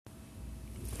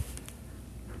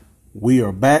We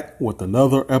are back with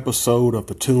another episode of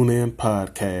the Tune In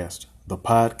Podcast, the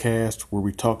podcast where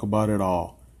we talk about it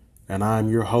all. And I'm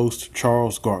your host,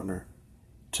 Charles Gartner.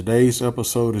 Today's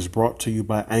episode is brought to you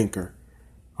by Anchor.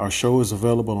 Our show is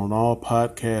available on all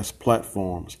podcast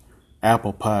platforms: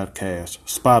 Apple Podcasts,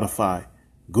 Spotify,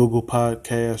 Google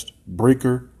Podcast,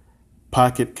 Breaker,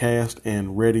 Pocket Cast,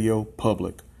 and Radio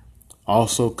Public.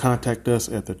 Also, contact us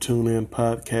at the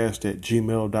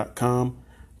tuneinpodcast@gmail.com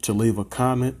to leave a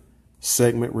comment,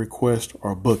 segment request,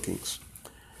 or bookings.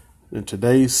 And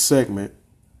today's segment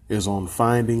is on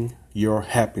finding your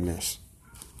happiness.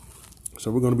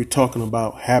 So we're going to be talking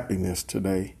about happiness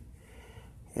today.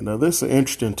 And this is an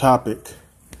interesting topic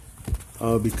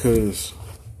because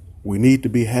we need to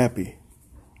be happy.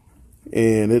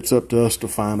 And it's up to us to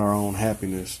find our own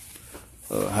happiness,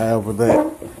 however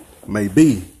that may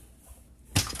be.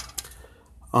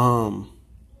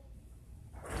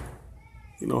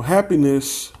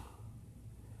 Happiness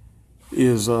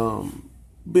is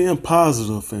being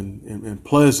positive and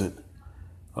pleasant,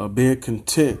 being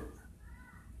content,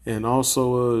 and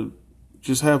also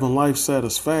just having life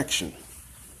satisfaction.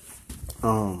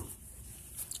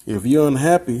 If you're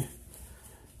unhappy,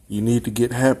 you need to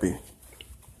get happy.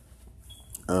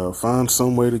 Find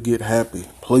some way to get happy,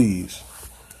 please,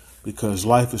 because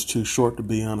life is too short to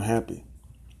be unhappy.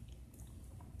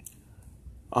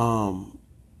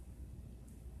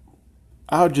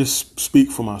 I'll just speak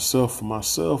for myself. For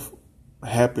myself,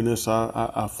 happiness,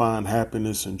 I find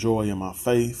happiness and joy in my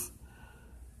faith,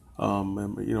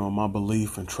 and, my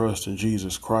belief and trust in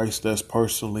Jesus Christ. That's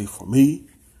personally for me,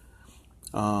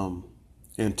 and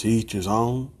to each his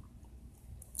own.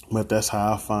 But that's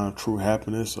how I find true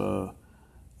happiness.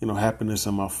 Happiness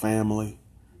in my family,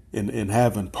 in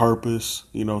having purpose,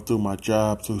 through my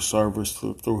job, through service,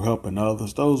 through helping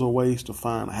others. Those are ways to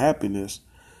find happiness.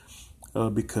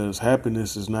 Because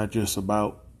happiness is not just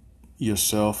about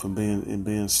yourself and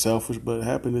being selfish, but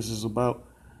happiness is about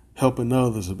helping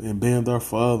others and being there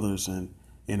for others and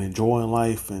enjoying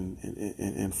life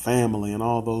and family and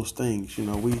all those things.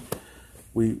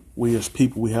 We as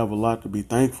people, we have a lot to be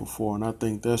thankful for, and I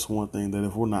think that's one thing, that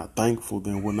if we're not thankful,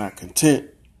 then we're not content,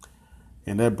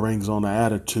 and that brings on the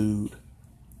attitude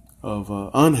of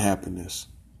unhappiness,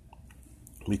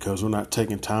 because we're not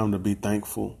taking time to be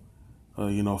thankful.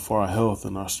 For our health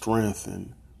and our strength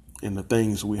and the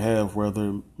things we have, whether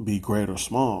it be great or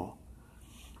small.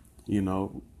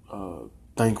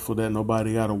 Thankful that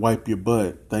nobody got to wipe your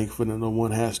butt. Thankful that no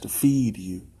one has to feed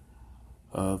you.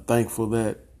 Thankful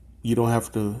that you don't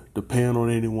have to depend on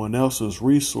anyone else's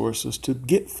resources to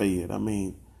get fed.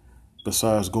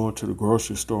 Besides going to the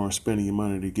grocery store and spending your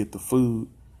money to get the food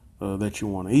that you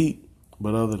want to eat.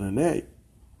 But other than that,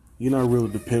 you're not really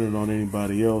dependent on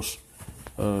anybody else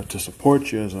to support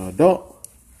you as an adult.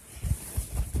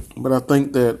 But I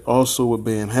think that also with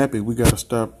being happy, we got to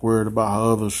stop worried about how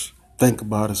others think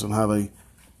about us and how they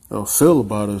feel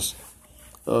about us.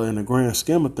 In the grand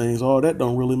scheme of things, all that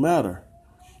don't really matter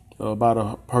about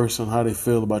a person, how they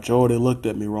feel about you. Oh, they looked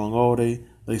at me wrong. Oh, they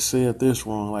said this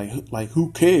wrong. Like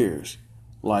who cares?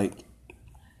 Like,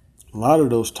 a lot of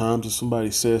those times if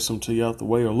somebody says something to you out the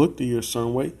way or looked at you a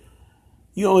certain way,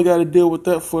 you only got to deal with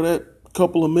that for that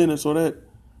couple of minutes or that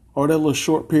little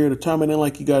short period of time, and then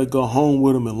you got to go home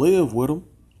with them and live with them.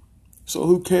 So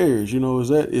who cares? Is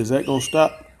that going to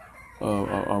stop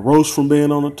a roast from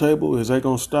being on the table? Is that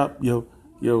going to stop your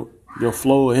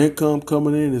flow of income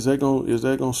coming in? Is that going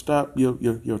to stop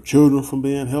your children from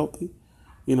being healthy?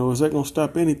 Is that going to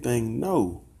stop anything?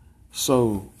 No.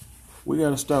 So we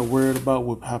got to stop worried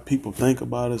about how people think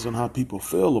about us and how people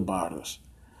feel about us.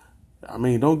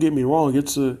 Don't get me wrong.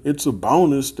 It's a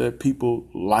bonus that people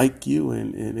like you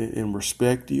and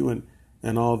respect you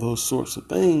and all those sorts of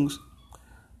things.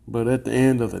 But at the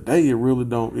end of the day, it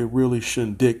really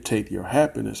shouldn't dictate your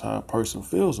happiness, how a person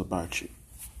feels about you.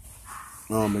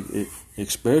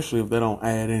 Especially if they don't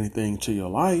add anything to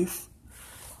your life.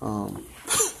 Don't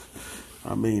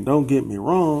get me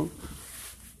wrong.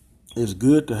 It's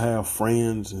good to have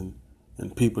friends and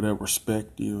people that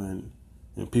respect you and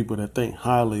people that think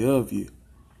highly of you.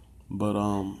 But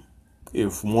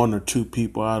if one or two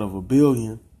people out of a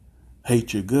billion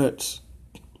hate your guts,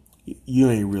 you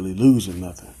ain't really losing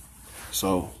nothing.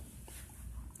 So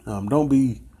don't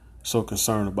be so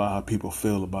concerned about how people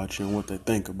feel about you and what they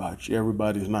think about you.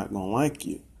 Everybody's not going to like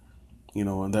you,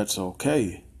 and that's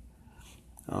okay.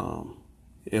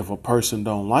 If a person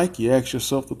don't like you, ask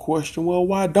yourself the question, well,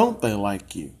 why don't they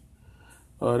like you?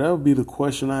 That would be the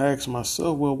question I ask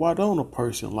myself. Well, why don't a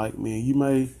person like me? And you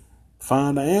may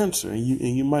find the answer, and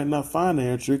you might not find the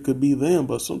answer. It could be them,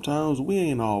 but sometimes we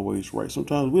ain't always right.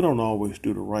 Sometimes we don't always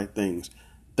do the right things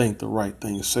think the right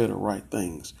things, say the right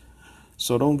things.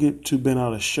 So don't get too bent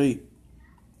out of shape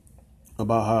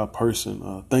about how a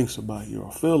person thinks about you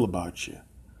or feel about you.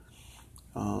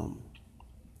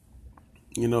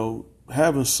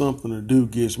 Having something to do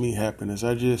gives me happiness.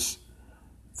 I just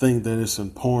think that it's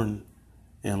important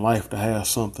in life to have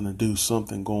something to do,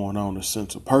 something going on, a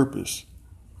sense of purpose.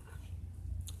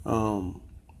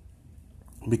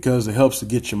 Because it helps to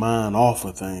get your mind off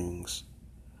of things.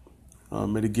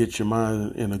 It'll get your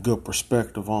mind in a good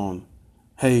perspective on,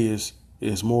 hey,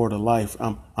 it's more to life.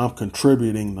 I'm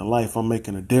contributing to life. I'm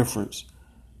making a difference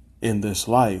in this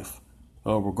life,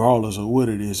 regardless of what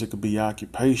it is. It could be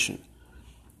occupation.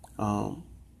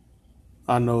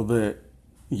 I know that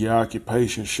your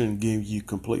occupation shouldn't give you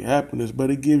complete happiness,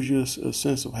 but it gives you a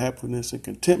sense of happiness and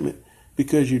contentment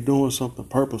because you're doing something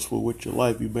purposeful with your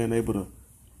life. You've been able to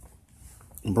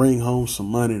bring home some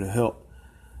money to help,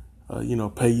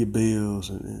 pay your bills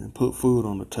and put food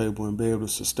on the table and be able to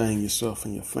sustain yourself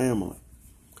and your family.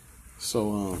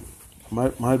 So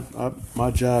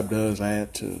my job does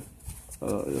add to a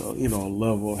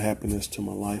level of happiness to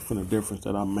my life and a difference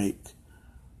that I make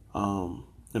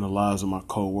in the lives of my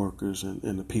coworkers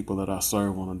and the people that I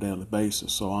serve on a daily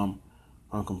basis. So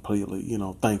I'm completely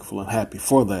thankful and happy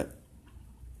for that.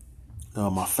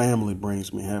 My family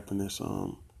brings me happiness.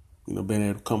 Being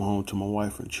able to come home to my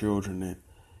wife and children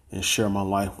and share my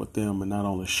life with them, and not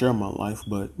only share my life,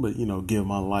 but give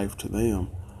my life to them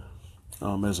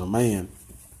as a man.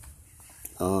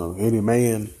 Any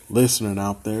man listening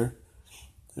out there,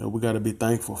 we got to be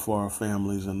thankful for our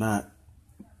families and not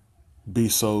be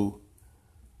so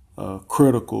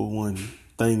critical when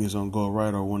things don't go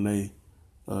right or when they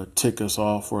tick us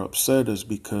off or upset us,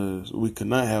 because we could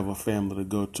not have a family to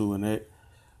go to, and that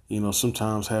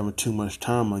sometimes having too much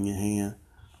time on your hand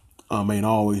ain't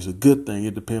always a good thing.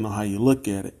 It depends on how you look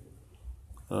at it.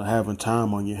 Having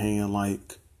time on your hand,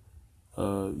 like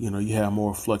you have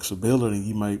more flexibility.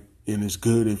 You might, and it's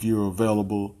good if you're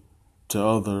available to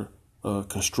other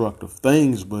constructive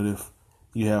things. But if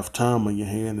you have time on your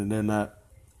hand and they're not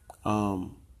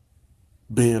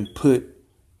being put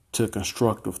to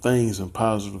constructive things and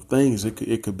positive things,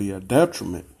 it could be a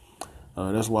detriment.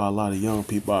 That's why a lot of young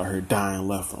people out here dying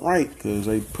left and right, because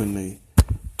they putting their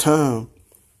time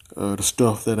to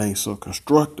stuff that ain't so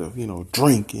constructive,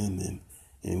 drinking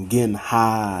and getting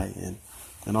high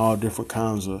and all different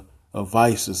kinds of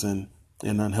vices and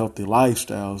unhealthy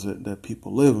lifestyles that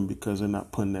people live in, because they're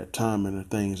not putting that time into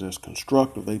things that's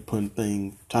constructive. They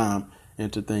putting time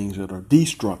into things that are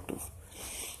destructive.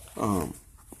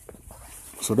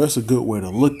 So that's a good way to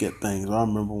look at things. I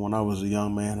remember when I was a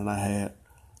young man and I had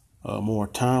more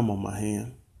time on my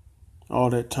hand, all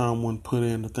that time wasn't put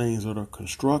into things that are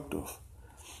constructive.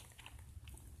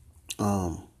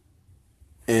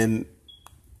 And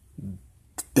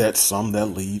that's something that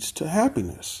leads to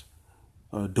happiness.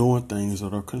 Doing things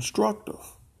that are constructive,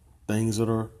 things that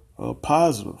are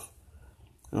positive.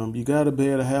 You got to be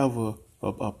able to have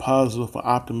a positive,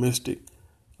 optimistic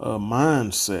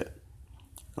mindset.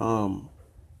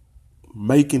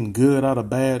 Making good out of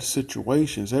bad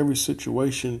situations. Every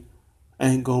situation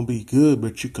ain't going to be good,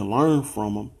 but you can learn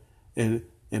from them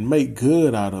and make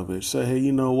good out of it. Say, hey,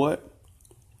 you know what?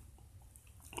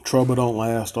 Trouble don't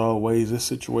last always. This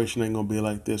situation ain't going to be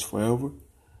like this forever.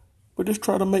 But just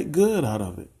try to make good out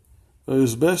of it.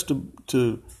 It's best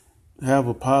to have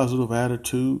a positive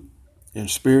attitude and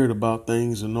spirit about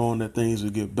things, and knowing that things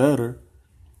will get better,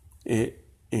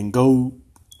 and go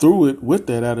through it with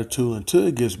that attitude until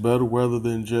it gets better, rather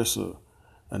than just a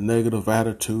negative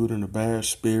attitude and a bad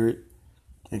spirit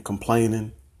and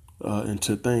complaining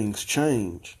until things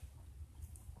change.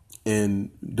 And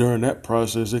during that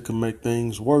process, it can make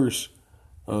things worse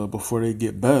before they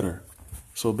get better.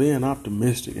 So being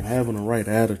optimistic and having the right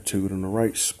attitude and the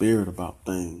right spirit about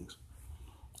things.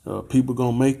 People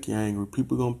going to make you angry.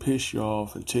 People going to piss you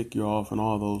off and tick you off and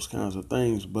all those kinds of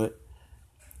things. But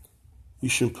you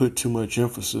shouldn't put too much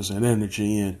emphasis and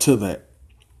energy into that.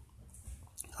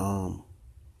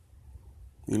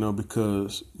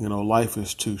 Because, life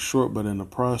is too short. But in the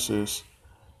process,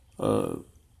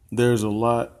 there's a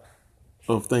lot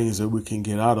of things that we can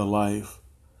get out of life,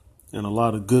 and a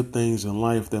lot of good things in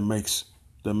life that makes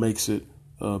it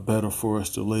better for us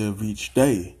to live each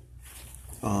day.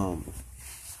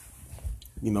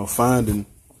 Finding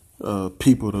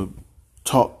people to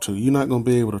talk to. You're not going to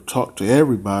be able to talk to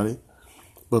everybody,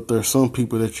 but there's some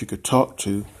people that you could talk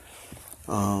to.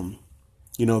 They'll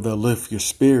lift your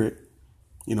spirit,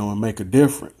 and make a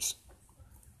difference.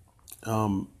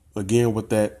 Again, with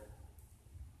that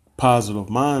positive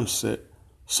mindset,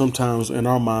 sometimes in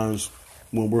our minds,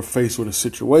 when we're faced with a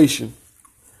situation,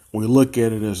 we look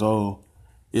at it as, oh,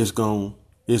 it's going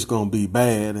to be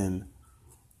bad. And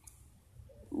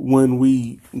when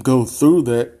we go through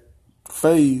that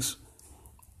phase,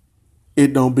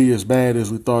 it don't be as bad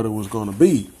as we thought it was going to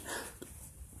be.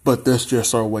 But that's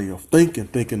just our way of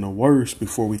thinking the worst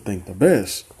before we think the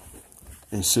best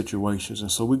in situations.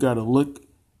 And so we got to look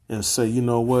and say, you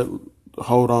know what,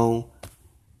 hold on.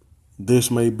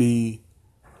 This may be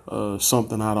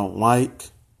something I don't like,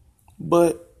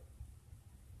 but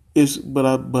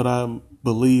I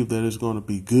believe that it's going to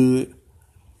be good,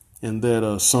 and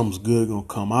that something's good going to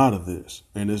come out of this,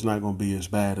 and it's not going to be as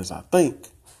bad as I think.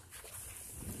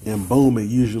 And boom, it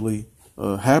usually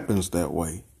happens that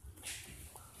way.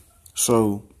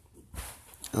 So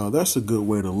that's a good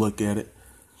way to look at it.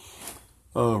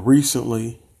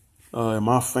 Recently, in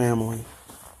my family,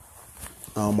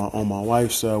 on my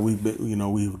wife's side, we've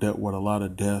dealt with a lot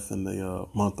of death in the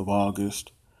month of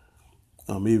August,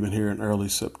 even here in early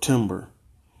September,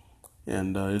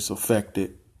 and it's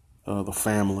affected the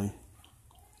family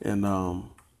in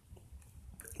some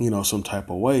type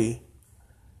of way.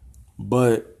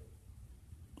 But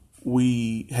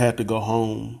we had to go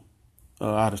home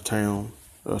out of town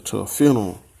to a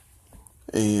funeral,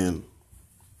 and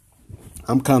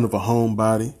I'm kind of a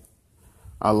homebody.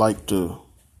 I like to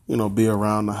be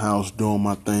around the house doing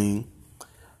my thing,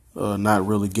 not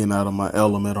really getting out of my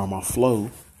element or my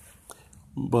flow.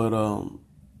 But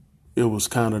it was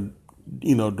kind of,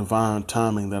 divine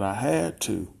timing that I had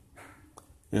to.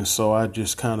 And so I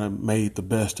just kind of made the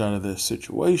best out of that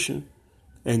situation.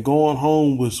 And going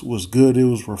home was good. It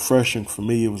was refreshing for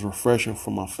me. It was refreshing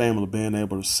for my family, being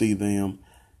able to see them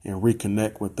and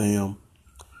reconnect with them.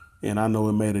 And I know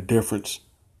it made a difference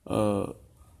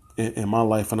in my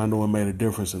life, and I know it made a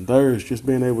difference in theirs, just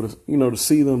being able to, to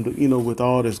see them, with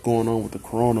all that's going on with the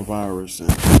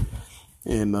coronavirus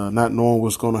and not knowing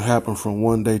what's going to happen from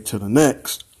one day to the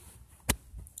next.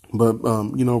 But,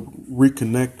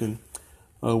 reconnecting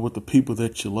with the people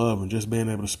that you love and just being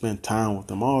able to spend time with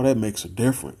them, all that makes a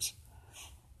difference,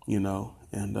 and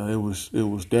it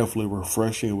was definitely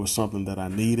refreshing. It was something that I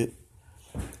needed.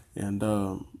 And,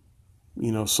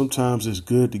 sometimes it's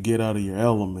good to get out of your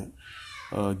element.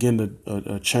 Getting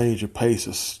a change of pace,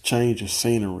 a change of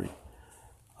scenery.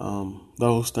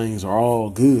 Those things are all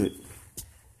good.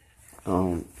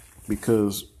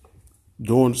 Because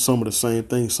doing some of the same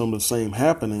things, some of the same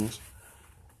happenings,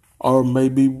 are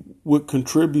maybe what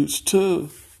contributes to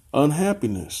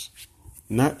unhappiness,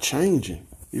 not changing.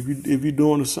 If you're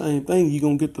doing the same thing, you're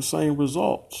gonna get the same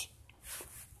results.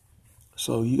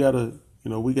 So we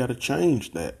gotta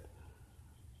change that.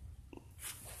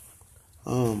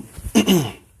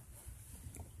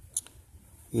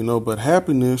 But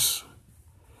happiness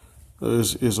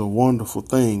is a wonderful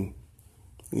thing.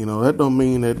 That don't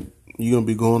mean that you're going to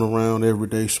be going around every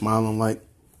day smiling like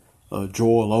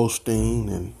Joel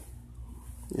Osteen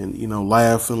and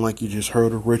laughing like you just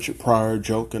heard a Richard Pryor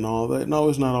joke and all that. No,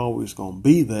 it's not always going to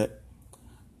be that.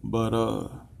 But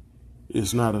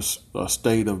it's not a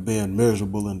state of being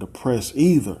miserable and depressed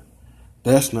either.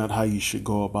 That's not how you should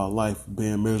go about life,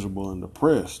 being miserable and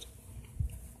depressed.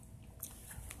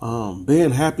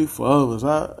 Being happy for others.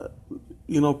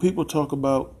 People talk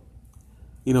about,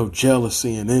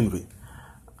 jealousy and envy.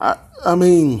 I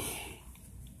mean,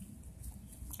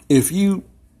 if you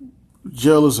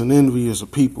jealous and envious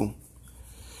of people,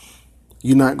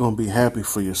 you're not going to be happy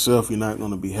for yourself. You're not going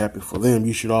to be happy for them.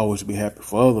 You should always be happy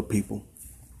for other people,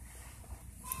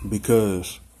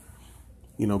 because,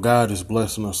 God is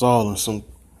blessing us all in some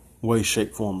way,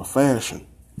 shape, form, or fashion.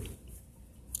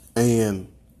 And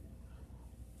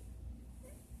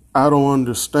I don't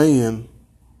understand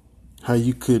how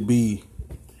you could be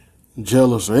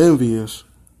jealous or envious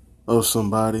of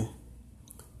somebody,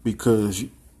 because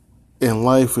in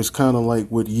life it's kind of like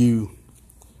what you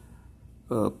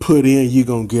put in, you're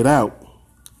going to get out.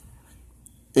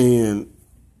 And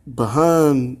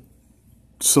behind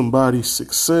somebody's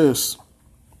success,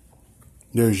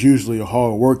 there's usually a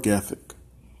hard work ethic.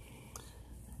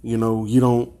 You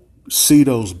don't see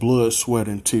those blood, sweat,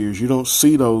 and tears. You don't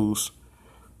see those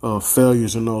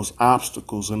failures and those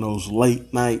obstacles and those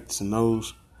late nights and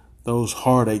those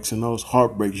heartaches and those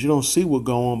heartbreaks. You don't see what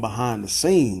go on behind the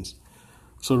scenes.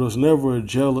 So there's never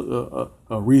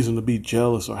a reason to be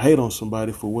jealous or hate on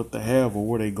somebody for what they have or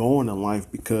where they're going in life,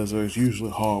 because there's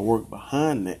usually hard work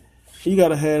behind that. You got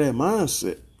to have that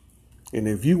mindset. And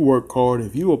if you work hard,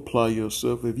 if you apply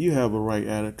yourself, if you have a right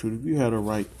attitude, if you have a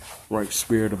right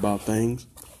spirit about things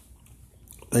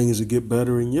will get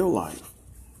better in your life.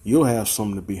 You'll have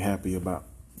something to be happy about.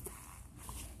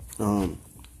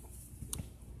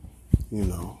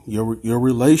 Your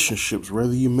relationships,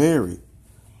 whether you're married,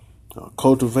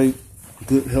 Cultivate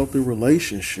good, healthy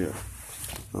relationship.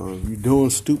 If you're doing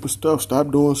stupid stuff, stop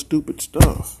doing stupid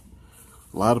stuff.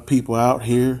 A lot of people out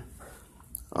here,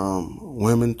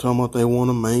 women talking about they want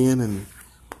a man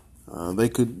and they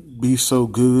could be so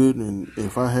good. And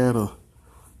if I had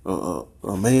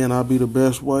a man, I'd be the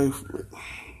best wife.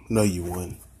 No, you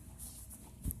wouldn't.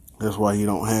 That's why you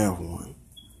don't have one.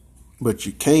 But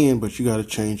you can, but you got to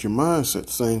change your mindset.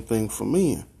 Same thing for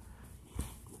men.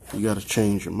 You got to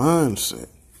change your mindset.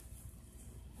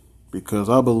 Because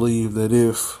I believe that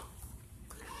if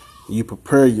you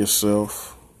prepare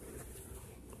yourself,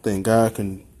 then God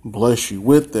can bless you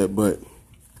with that. But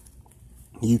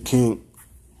you can't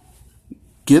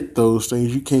get those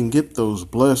things. You can't get those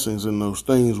blessings and those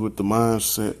things with the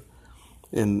mindset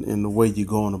and the way you're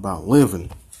going about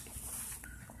living.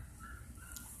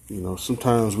 You know,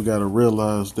 sometimes we got to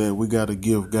realize that we got to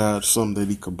give God something that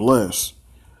he could bless.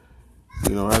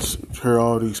 You know, I hear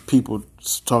all these people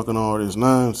talking all this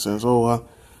nonsense. Oh,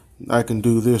 I can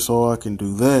do this, or I can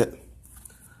do that.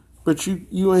 But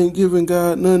you ain't giving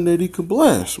God nothing that he can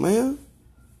bless, man.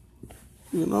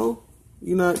 You know,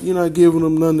 you're not giving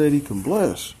him nothing that he can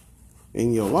bless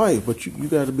in your life. But you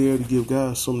got to be able to give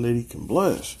God something that he can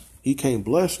bless. He can't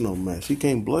bless no mess. He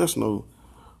can't bless a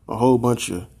whole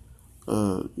bunch of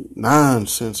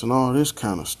nonsense and all this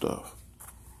kind of stuff.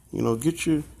 You know, get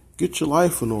your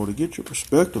life in order, get your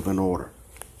perspective in order.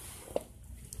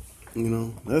 You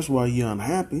know, that's why you're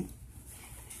unhappy.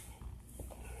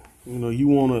 You know, you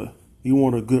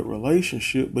want a good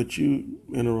relationship, but you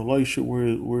in a relationship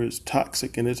where it's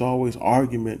toxic and it's always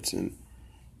arguments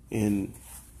and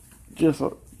just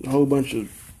a whole bunch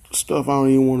of stuff I don't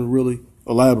even want to really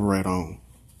elaborate on.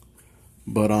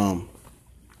 But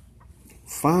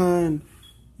find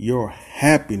your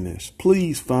happiness.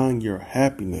 Please find your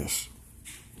happiness.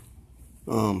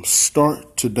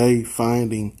 Start today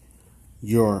finding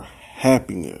your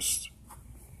happiness.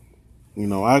 You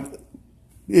know,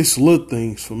 it's little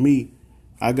things for me.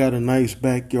 I got a nice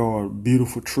backyard,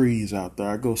 beautiful trees out there.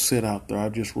 I go sit out there. I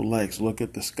just relax, look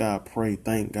at the sky, pray,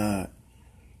 thank God.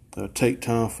 Take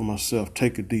time for myself.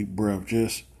 Take a deep breath.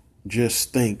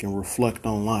 Just think and reflect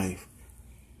on life.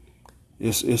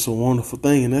 It's a wonderful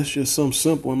thing, and that's just something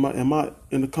simple in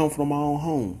the comfort of my own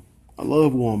home. I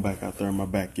love going back out there in my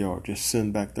backyard, just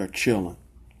sitting back there chilling,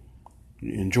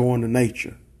 enjoying the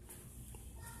nature.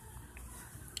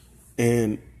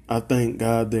 And I thank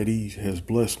God that he has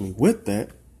blessed me with that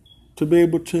to be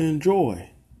able to enjoy.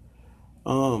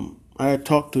 I had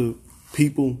talked to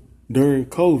people during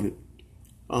COVID.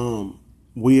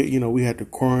 We had to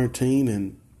quarantine,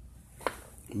 and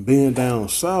being down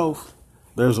south,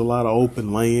 there's a lot of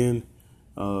open land,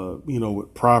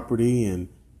 with property and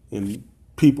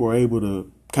people are able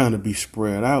to kind of be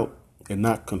spread out and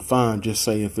not confined. Just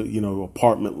say if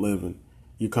apartment living,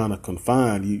 you're kind of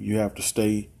confined. You have to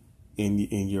stay in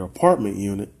your apartment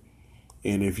unit.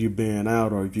 And if you're being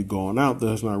out or if you're going out,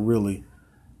 there's not really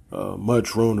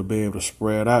much room to be able to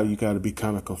spread out. You got to be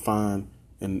kind of confined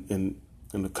in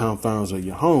the confines of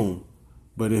your home.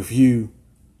 But if you're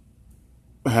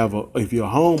a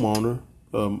homeowner,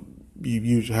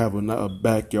 you have a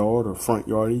backyard or front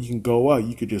yard, and you can go out.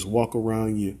 You could just walk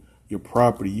around your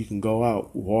property. You can go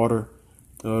out, water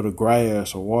the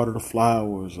grass or water the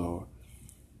flowers, or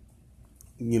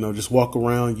just walk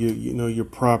around your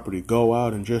property. Go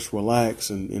out and just relax,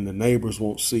 and the neighbors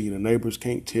won't see you. The neighbors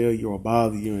can't tell you or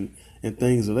bother you and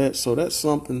things of that. So that's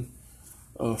something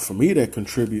for me that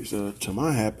contributes to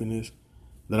my happiness,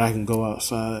 that I can go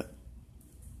outside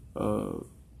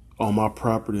on my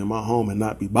property in my home and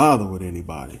not be bothered with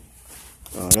anybody.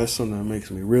 That's something that makes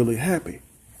me really happy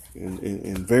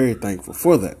and very thankful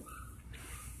for that.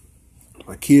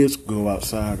 My kids go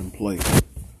outside and play,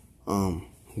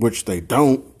 which they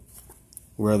don't.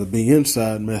 Rather be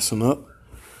inside messing up.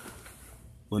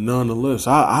 But nonetheless,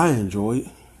 I enjoy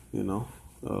it,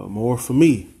 more for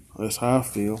me. That's how I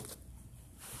feel.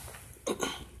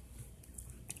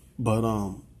 But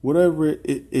whatever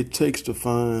it takes to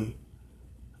find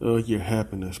your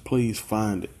happiness, please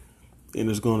find it. And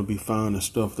it's going to be finding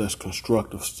stuff that's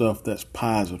constructive, stuff that's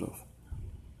positive.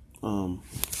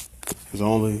 It's the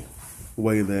only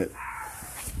way that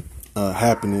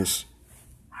happiness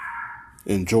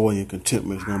and joy and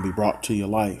contentment is going to be brought to your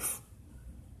life.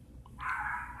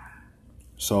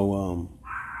 So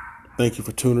thank you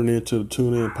for tuning in to the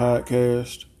Tune In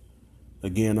podcast.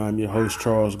 Again, I'm your host,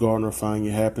 Charles Gardner. Find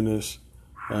your happiness.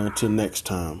 Until next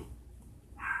time,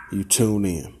 you tune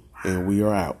in, and we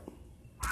are out.